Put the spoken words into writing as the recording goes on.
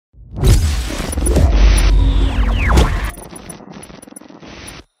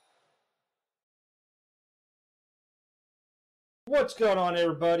What's going on,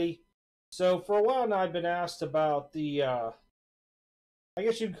 everybody? So, for a while now, I've been asked about I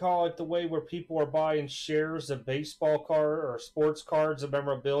guess you'd call it the way where people are buying shares of baseball card or sports cards of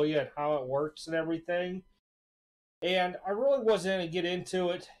memorabilia and how it works and everything. And I really wasn't going to get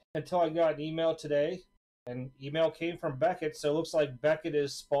into it until I got an email today. And email came from Beckett, so it looks like Beckett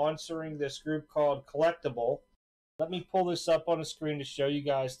is sponsoring this group called Collectable. Let me pull this up on the screen to show you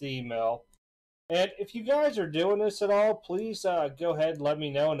guys the email. And if you guys are doing this at all, please go ahead and let me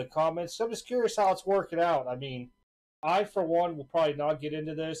know in the comments. I'm just curious how it's working out. I mean, I, for one, will probably not get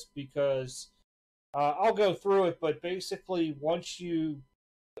into this because I'll go through it, but basically, once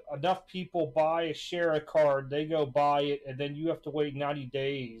enough people buy a share a card, they go buy it, and then you have to wait 90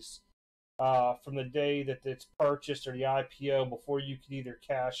 days from the day that it's purchased or the IPO before you can either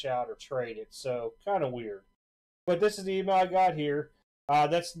cash out or trade it. So, kind of weird. But this is the email I got here.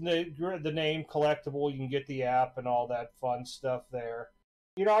 That's the name, Collectable. You can get the app and all that fun stuff there.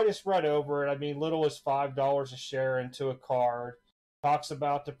 I just read over it. I mean, little as $5 a share into a card. Talks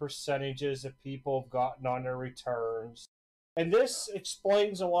about the percentages that people have gotten on their returns. And this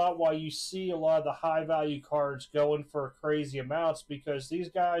explains a lot why you see a lot of the high-value cards going for crazy amounts, because these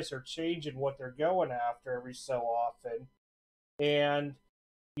guys are changing what they're going after every so often. And,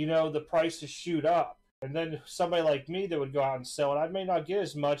 the prices shoot up. And then somebody like me that would go out and sell it, I may not get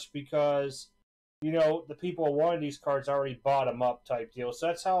as much because, the people who wanted these cards already bought them up type deal. So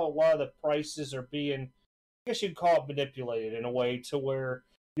that's how a lot of the prices are being, I guess you'd call it manipulated in a way, to where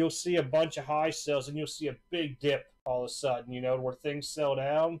you'll see a bunch of high sales and you'll see a big dip all of a sudden, where things sell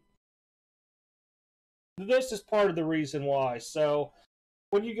down. This is part of the reason why. So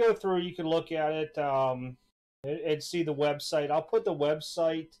when you go through, you can look at it and see the website. I'll put the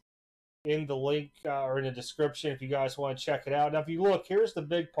website in the link or in the description if you guys want to check it out. Now, if you look, here's the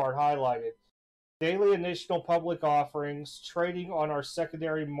big part highlighted. Daily initial public offerings, trading on our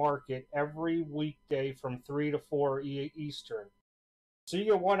secondary market every weekday from 3 to 4 Eastern. So you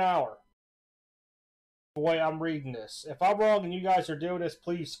get 1 hour. The way I'm reading this. If I'm wrong and you guys are doing this,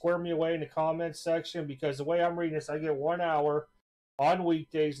 please square me away in the comments section, because the way I'm reading this, I get 1 hour on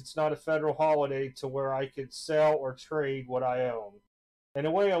weekdays. It's not a federal holiday, to where I could sell or trade what I own. And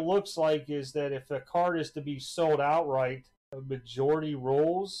the way it looks like is that if a card is to be sold outright, a majority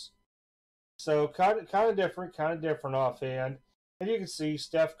rules. So kind of different offhand. And you can see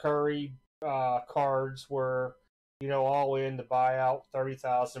Steph Curry cards were, all in to buy out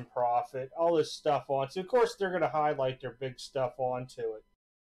 30,000 profit, all this stuff on. So of course they're going to highlight their big stuff onto it.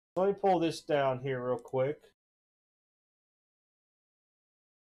 So let me pull this down here real quick.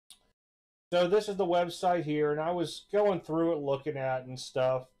 So this is the website here, and I was going through it, looking at it and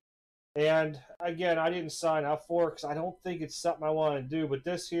stuff. And again, I didn't sign up for it because I don't think it's something I want to do. But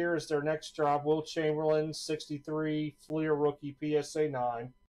this here is their next drop. Will Chamberlain, 63, Fleer rookie, PSA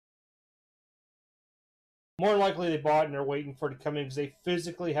 9. More than likely they bought it and they're waiting for it to come in because they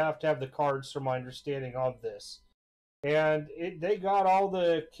physically have to have the cards, from my understanding of this. And they got all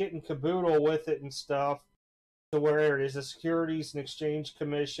the kit and caboodle with it and stuff, to where it is the Securities and Exchange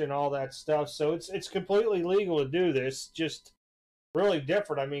Commission, all that stuff. So it's completely legal to do this, just really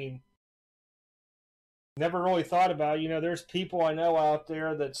different. I mean, never really thought about it. There's people I know out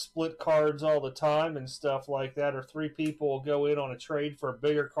there that split cards all the time and stuff like that, or 3 people will go in on a trade for a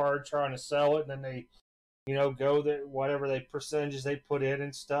bigger card trying to sell it, and then they, go there, whatever they percentages they put in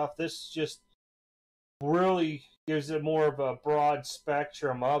and stuff. This just really gives it more of a broad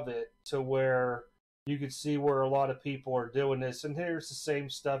spectrum of it, to where you can see where a lot of people are doing this. And here's the same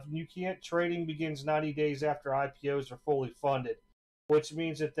stuff. Trading begins 90 days after IPOs are fully funded, which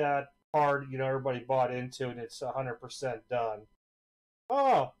means that card, everybody bought into, and it's 100% done.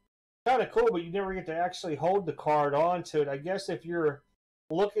 Oh, kind of cool, but you never get to actually hold the card onto it. I guess if you're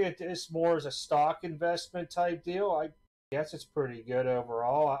looking at this more as a stock investment type deal, I guess it's pretty good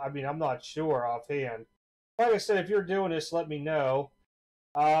overall. I mean, I'm not sure offhand. Like I said, if you're doing this, let me know.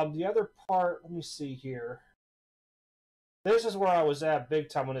 The other part, let me see here. This is where I was at big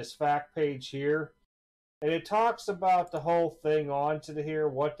time on this fact page here. And it talks about the whole thing onto here,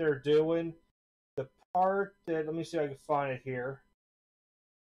 what they're doing. The part that, let me see if I can find it here.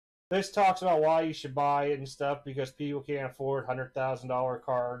 This talks about why you should buy it and stuff, because people can't afford $100,000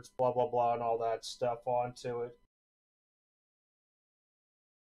 cards, blah, blah, blah, and all that stuff onto it.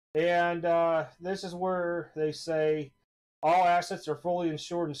 And this is where they say all assets are fully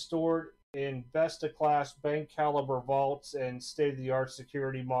insured and stored in best-of-class bank caliber vaults and state-of-the-art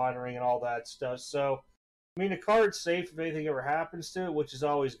security monitoring and all that stuff. So, I mean, the card's safe if anything ever happens to it, which is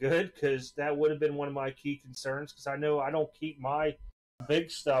always good, because that would have been one of my key concerns, because I know I don't keep my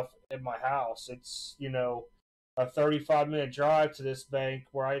big stuff in my house. It's, a 35-minute drive to this bank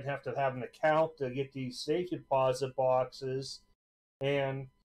where I'd have to have an account to get these safety deposit boxes. And,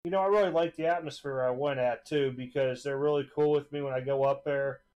 I really like the atmosphere I went at, too, because they're really cool with me when I go up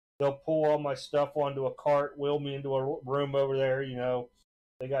there. They'll pull all my stuff onto a cart, wheel me into a room over there,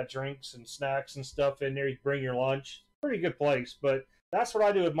 They got drinks and snacks and stuff in there. You can bring your lunch. Pretty good place, but that's what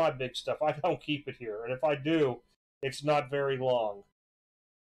I do with my big stuff. I don't keep it here. And if I do, it's not very long.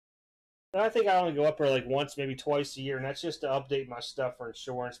 And I think I only go up there like once, maybe twice a year, and that's just to update my stuff for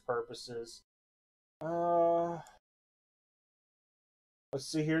insurance purposes. Let's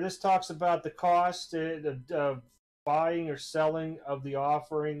see here. This talks about the cost of buying or selling of the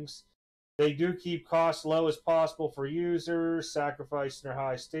offerings. They do keep costs low as possible for users, sacrificing their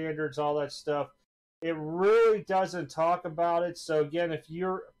high standards, all that stuff. It really doesn't talk about it. So again, if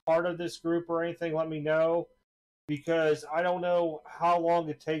you're part of this group or anything, let me know, because I don't know how long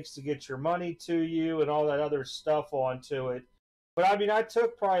it takes to get your money to you and all that other stuff onto it. But I mean, I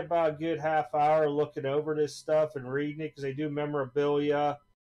took probably about a good half hour looking over this stuff and reading it, because they do memorabilia.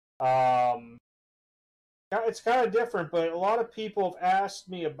 It's kind of different, but a lot of people have asked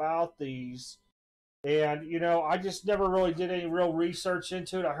me about these. And, I just never really did any real research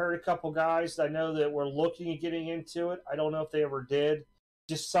into it. I heard a couple guys that I know that were looking at getting into it. I don't know if they ever did.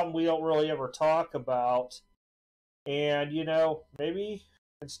 Just something we don't really ever talk about. And, maybe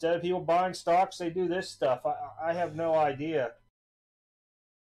instead of people buying stocks, they do this stuff. I have no idea.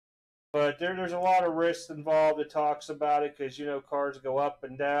 But there's a lot of risks involved. It talks about it because, cars go up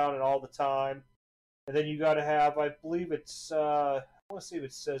and down and all the time. And then you got to have, I believe it's, I want to see if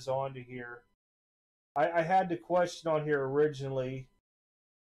it says on to here. I had the question on here originally.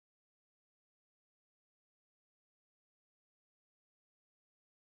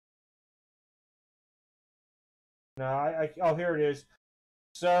 No, oh, here it is.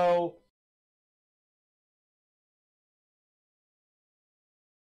 So,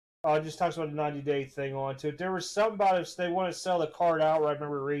 it just talks about a 90-day thing onto it. There was something about if they want to sell the card outright. I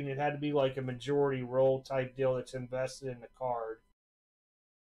remember reading it had to be like a majority role type deal that's invested in the card.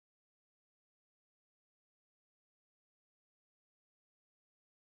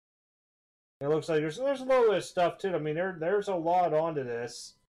 It looks like there's a little bit of stuff too. I mean, there's a lot onto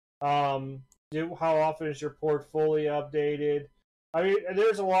this. How often is your portfolio updated? I mean,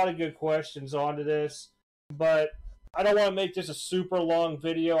 there's a lot of good questions onto this, but I don't want to make this a super long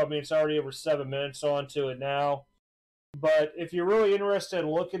video. I mean, it's already over 7 minutes onto it now. But if you're really interested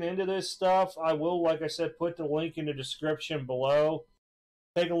in looking into this stuff, I will, like I said, put the link in the description below.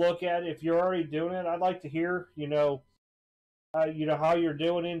 Take a look at it. If you're already doing it, I'd like to hear, how you're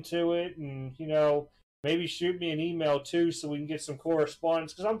doing into it, and maybe shoot me an email too so we can get some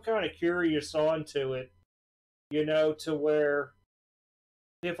correspondence, because I'm kind of curious onto it, to where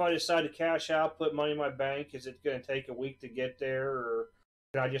if I decide to cash out, put money in my bank, is it going to take a week to get there, or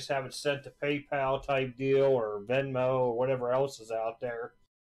can I just have it sent to PayPal type deal or Venmo or whatever else is out there?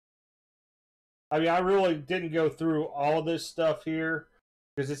 I mean, I really didn't go through all of this stuff here,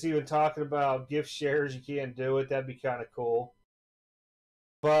 because it's even talking about gift shares. You can't do it. That'd be kind of cool.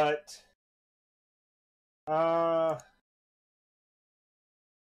 But,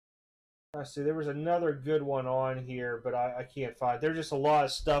 let's see, there was another good one on here, but I can't find. There's just a lot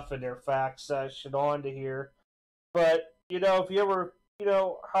of stuff in their facts section on to here. But, if you ever,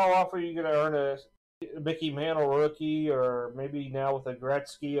 how often are you going to earn a Mickey Mantle rookie, or maybe now with a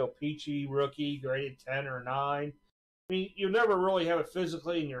Gretzky, a Peachy rookie, graded 10 or 9? I mean, you never really have it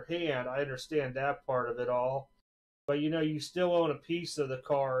physically in your hand. I understand that part of it all. But, you still own a piece of the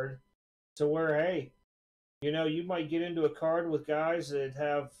card, to where, hey, you might get into a card with guys that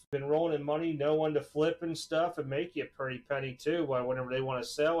have been rolling in money, no one to flip and stuff, and make you a pretty penny too, whenever they want to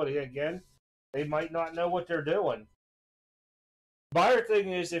sell it. Again, they might not know what they're doing. My other thing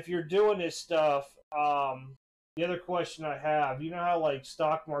is, if you're doing this stuff, the other question I have, how like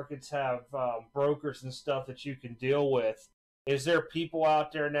stock markets have brokers and stuff that you can deal with. Is there people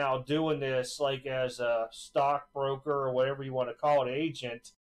out there now doing this, like as a stockbroker or whatever you want to call it,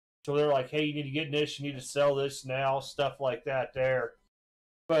 agent? So they're like, hey, you need to get in this, you need to sell this now, stuff like that there.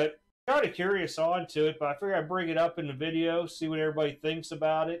 But kind of curious onto it, but I figure I'd bring it up in the video, see what everybody thinks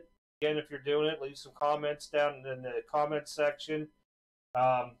about it. Again, if you're doing it, leave some comments down in the comment section.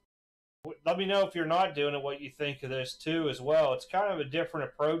 Let me know if you're not doing it, what you think of this too as well. It's kind of a different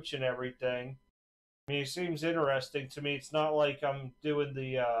approach and everything. I mean, it seems interesting to me. It's not like I'm doing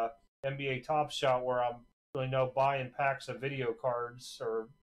the NBA Top Shot where I'm buying packs of video cards or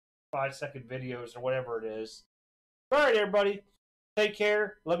 5-second videos or whatever it is. All right, everybody. Take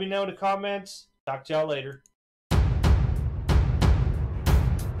care. Let me know in the comments. Talk to y'all later.